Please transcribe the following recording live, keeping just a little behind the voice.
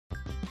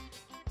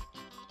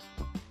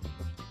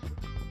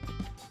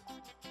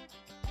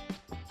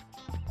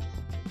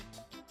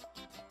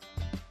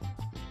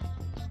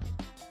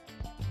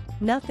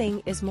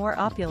Nothing is more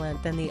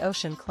opulent than the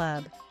Ocean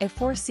Club, a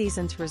Four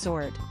Seasons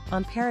resort,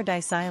 on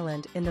Paradise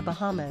Island in the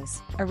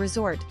Bahamas, a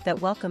resort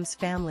that welcomes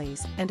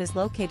families and is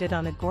located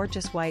on a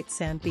gorgeous white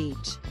sand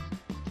beach.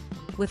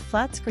 With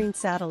flat-screen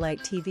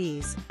satellite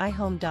TVs,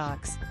 iHome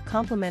docks,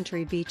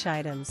 complimentary beach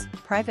items,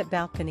 private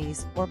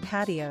balconies or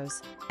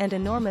patios, and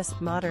enormous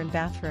modern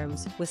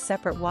bathrooms with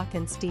separate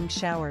walk-in steam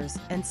showers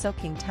and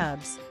soaking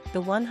tubs, the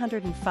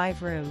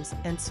 105 rooms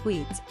and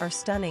suites are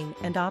stunning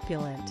and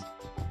opulent.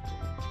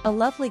 A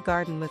lovely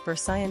garden with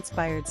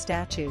Versailles-inspired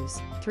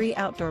statues, 3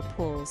 outdoor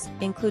pools,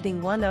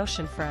 including 1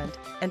 oceanfront,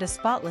 and a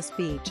spotless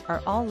beach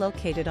are all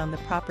located on the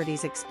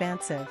property's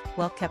expansive,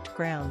 well-kept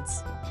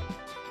grounds.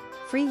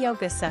 Free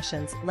yoga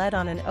sessions led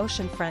on an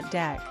oceanfront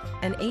deck,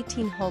 an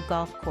 18-hole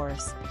golf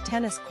course,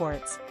 tennis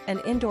courts, an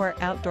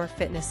indoor-outdoor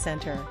fitness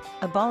center,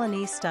 a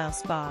Balinese-style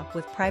spa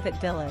with private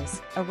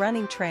villas, a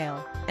running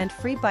trail, and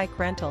free bike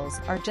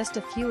rentals are just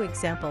a few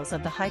examples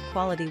of the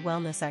high-quality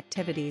wellness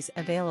activities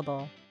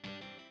available.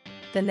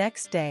 The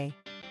next day.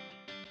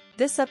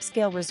 This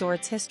upscale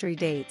resort's history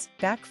dates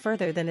back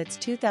further than its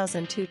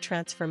 2002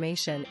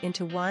 transformation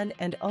into one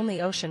and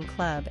only Ocean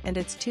Club and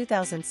its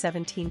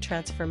 2017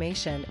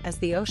 transformation as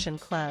the Ocean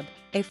Club,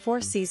 a Four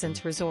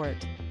Seasons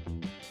resort.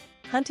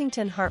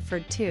 Huntington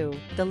Hartford II,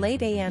 the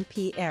late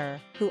A.M.P. heir,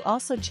 who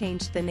also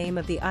changed the name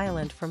of the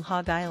island from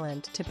Hog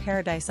Island to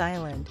Paradise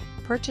Island,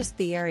 purchased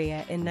the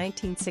area in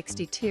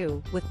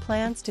 1962 with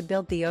plans to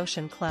build the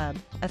Ocean Club,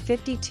 a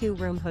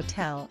 52-room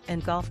hotel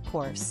and golf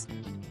course.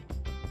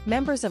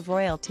 Members of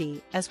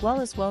royalty, as well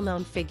as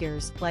well-known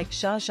figures like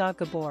Zsa Zsa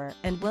Gabor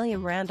and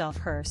William Randolph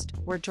Hearst,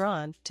 were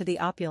drawn to the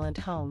opulent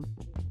home.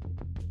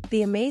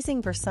 The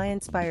amazing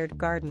Versailles-inspired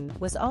garden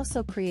was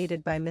also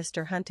created by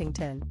Mr.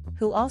 Huntington,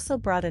 who also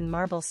brought in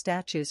marble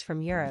statues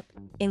from Europe,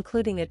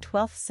 including a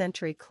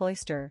 12th-century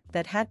cloister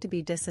that had to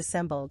be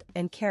disassembled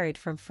and carried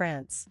from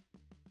France.